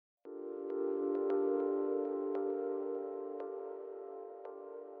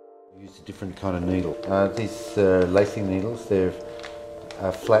Use a different kind of needle. These lacing needles, they're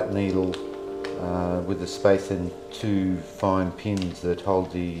a flat needle with a space and two fine pins that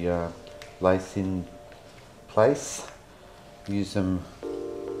hold the lace in place. Use them.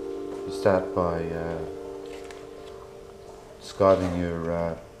 You start by skiving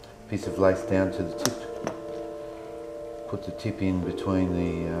your piece of lace down to the tip. Put the tip in between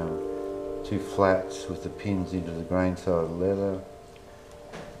the two flats with the pins into the grain side of the leather.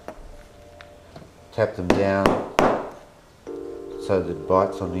 Tap them down so that it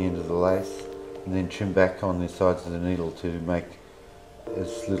bites on the end of the lace, and then trim back on the sides of the needle to make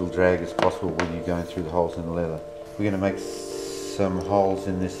as little drag as possible when you're going through the holes in the leather. We're going to make some holes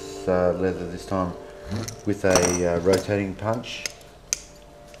in this leather this time with a rotating punch,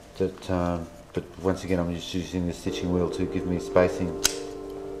 but once again I'm just using the stitching wheel to give me spacing.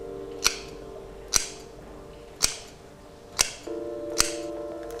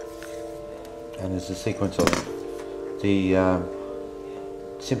 And there's a sequence of them. The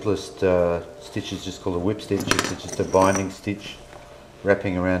simplest stitch is just called a whip stitch. It's just a binding stitch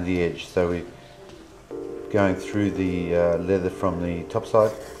wrapping around the edge. So we're going through the leather from the top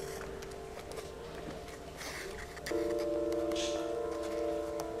side.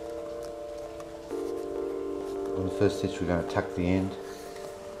 On the first stitch we're going to tuck the end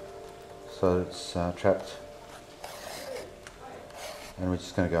so it's trapped. And we're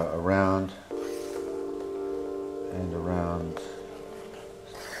just going to go around and around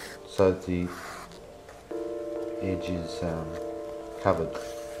so that the edge is covered.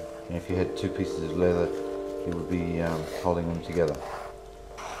 And if you had two pieces of leather, it would be holding them together.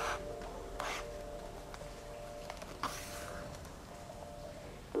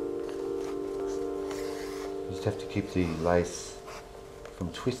 You just have to keep the lace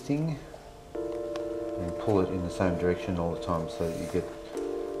from twisting and pull it in the same direction all the time so that you get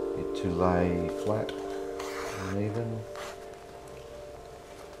it to lay flat and even.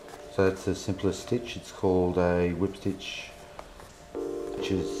 So that's the simplest stitch. It's called a whip stitch.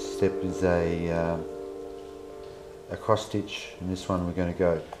 Which step is a cross stitch. In this one we're going to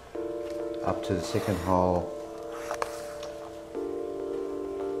go up to the second hole,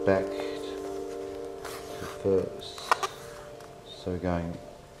 back to the first. So we're going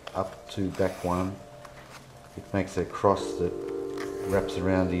up to back one. It makes a cross that wraps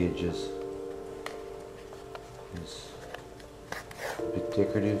around the edges. It's a bit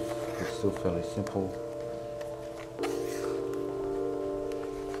decorative, but still fairly simple.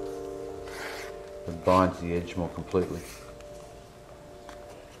 It binds the edge more completely.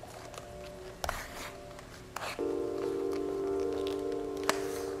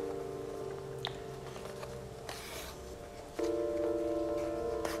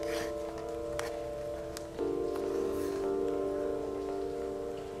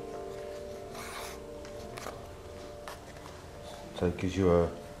 So it gives you a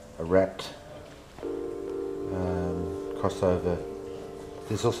wrapped crossover.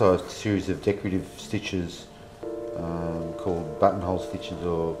 There's also a series of decorative stitches called buttonhole stitches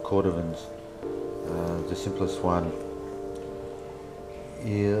or cordovans. The simplest one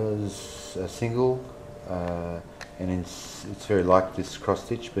is a single, and it's very like this cross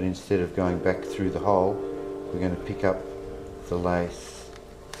stitch, but instead of going back through the hole, we're going to pick up the lace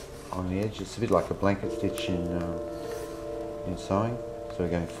on the edge. It's a bit like a blanket stitch in sewing. So we're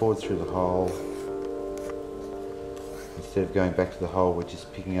going forward through the hole. Instead of going back to the hole, we're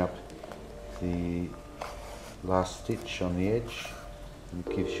just picking up the last stitch on the edge, and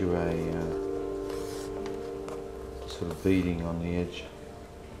it gives you a sort of beading on the edge.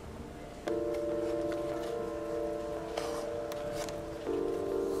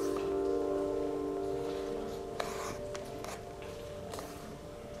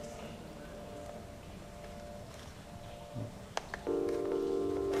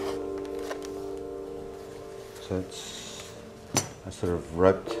 So it's a sort of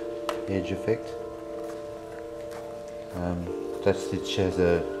roped edge effect. That stitch has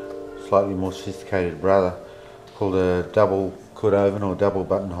a slightly more sophisticated brother called a double cordovan or double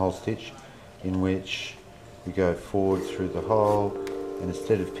buttonhole stitch, in which we go forward through the hole, and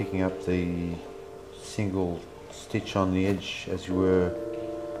instead of picking up the single stitch on the edge as you were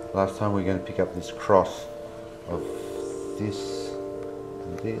last time, we're going to pick up this cross of this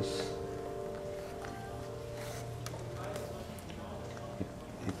and this.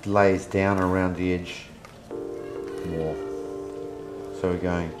 It lays down around the edge more. So we're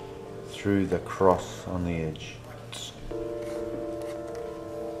going through the cross on the edge.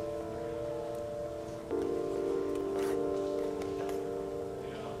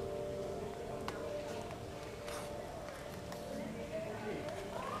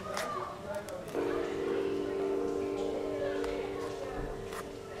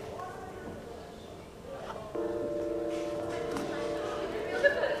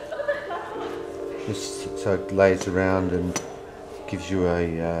 just so it lays around and gives you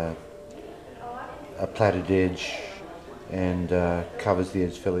a plaited edge and covers the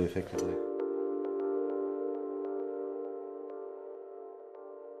edge fairly effectively.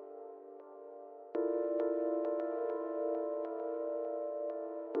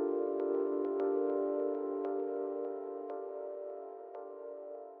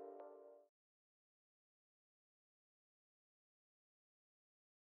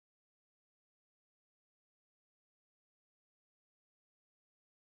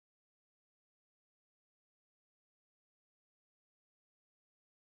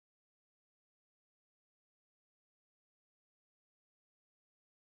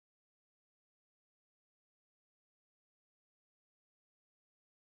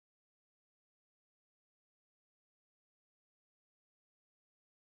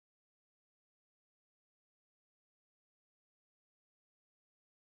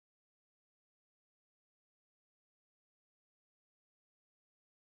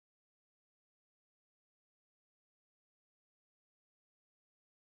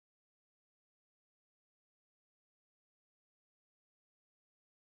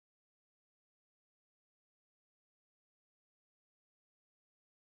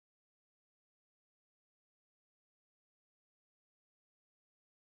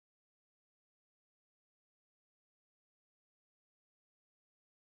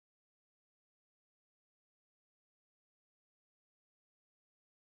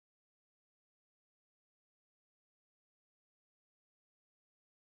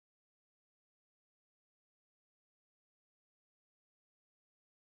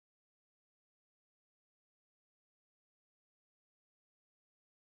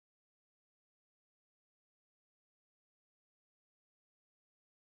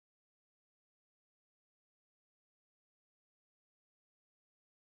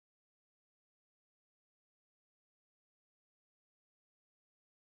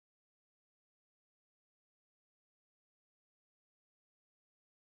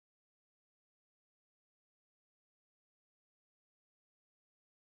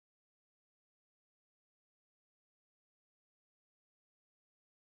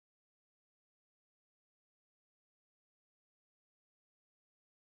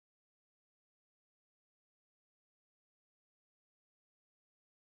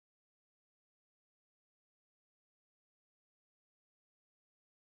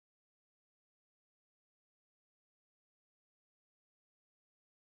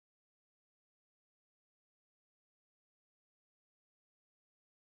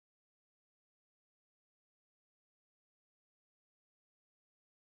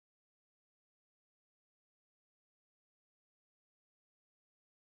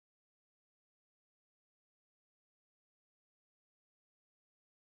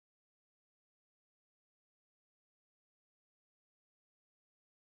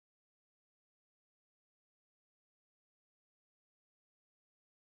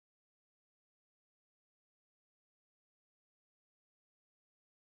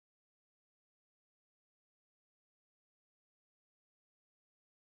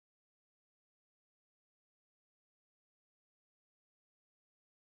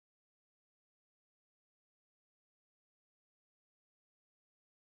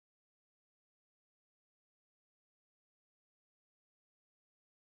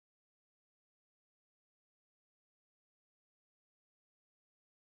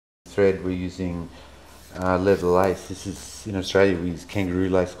 Thread we're using leather lace. This is, in Australia we use kangaroo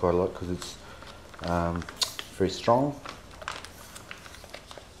lace quite a lot because it's very strong,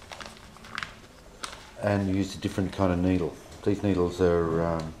 and use a different kind of needle. These needles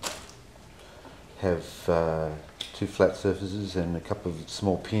are have two flat surfaces and a couple of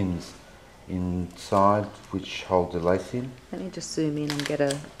small pins inside which hold the lace in. Let me just zoom in and get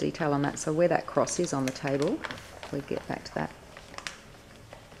a detail on that. So where that cross is on the table, if we get back to that.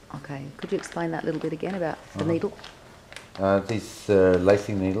 Okay, could you explain that a little bit again about the needle? These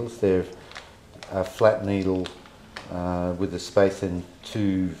lacing needles, they're a flat needle with a space and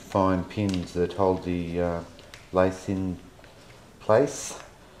two fine pins that hold the lace in place.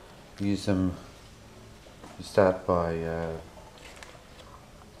 Use them, you start by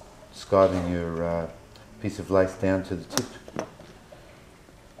skiving your piece of lace down to the tip.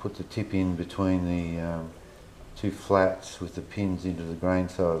 Put the tip in between the two flats with the pins into the grain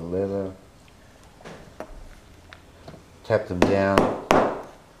side of the leather. Tap them down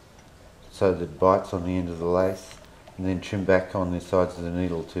so that it bites on the end of the lace, and then trim back on the sides of the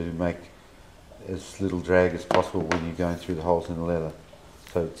needle to make as little drag as possible when you're going through the holes in the leather.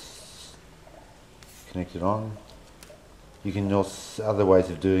 So it's connected on. You can also, other ways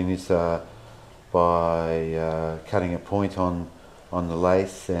of doing this are by cutting a point on the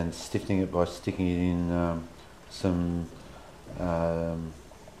lace and stiffening it by sticking it in some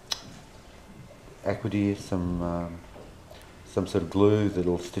aquadeer, some sort of glue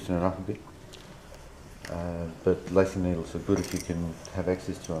that'll stiffen it up a bit. But lacing needles are good if you can have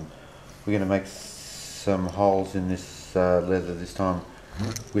access to them. We're going to make some holes in this leather this time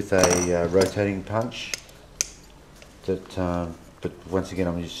with a rotating punch. But once again,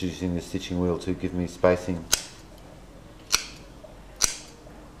 I'm just using the stitching wheel to give me spacing.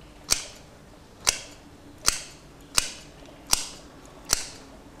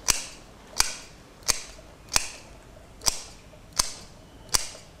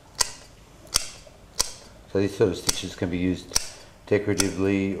 So these sort of stitches can be used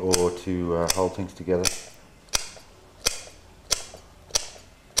decoratively or to hold things together.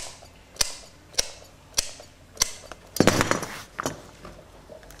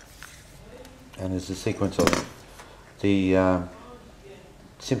 And there's a sequence of them. The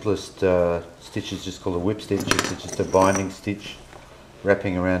simplest stitch is just called a whip stitch. It's just a binding stitch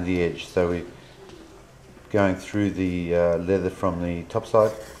wrapping around the edge. So we're going through the leather from the top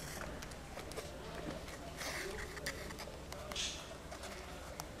side.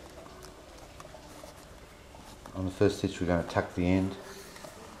 On the first stitch we're going to tuck the end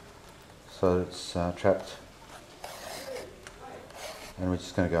so it's trapped, and we're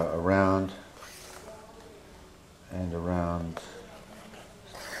just going to go around and around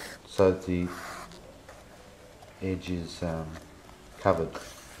so that the edge is covered,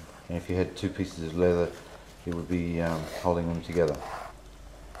 and if you had two pieces of leather it would be holding them together.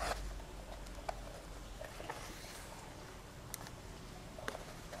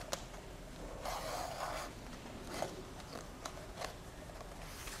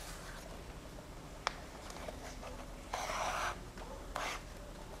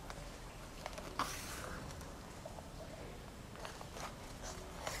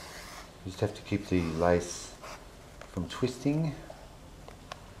 You just have to keep the lace from twisting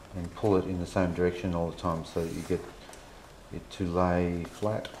and pull it in the same direction all the time so that you get it to lay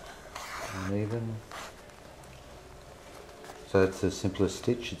flat and even. So that's the simplest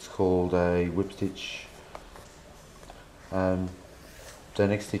stitch. It's called a whip stitch. The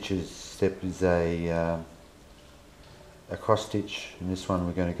next step is a cross stitch. In this one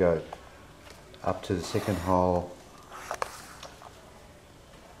we're going to go up to the second hole,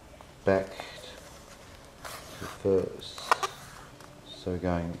 back to the first, so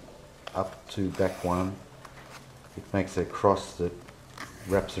going up to back one. It makes a cross that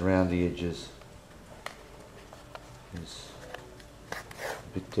wraps around the edges. It's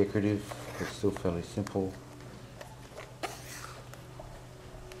a bit decorative but still fairly simple.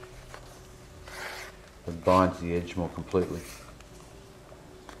 It binds the edge more completely.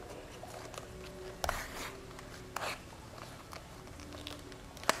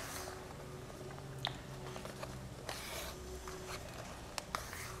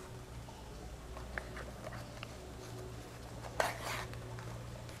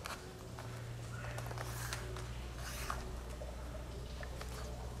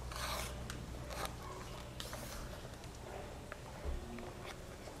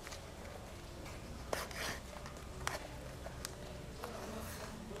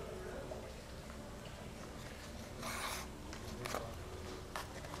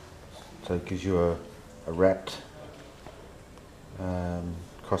 So it gives you a wrapped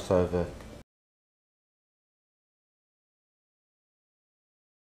crossover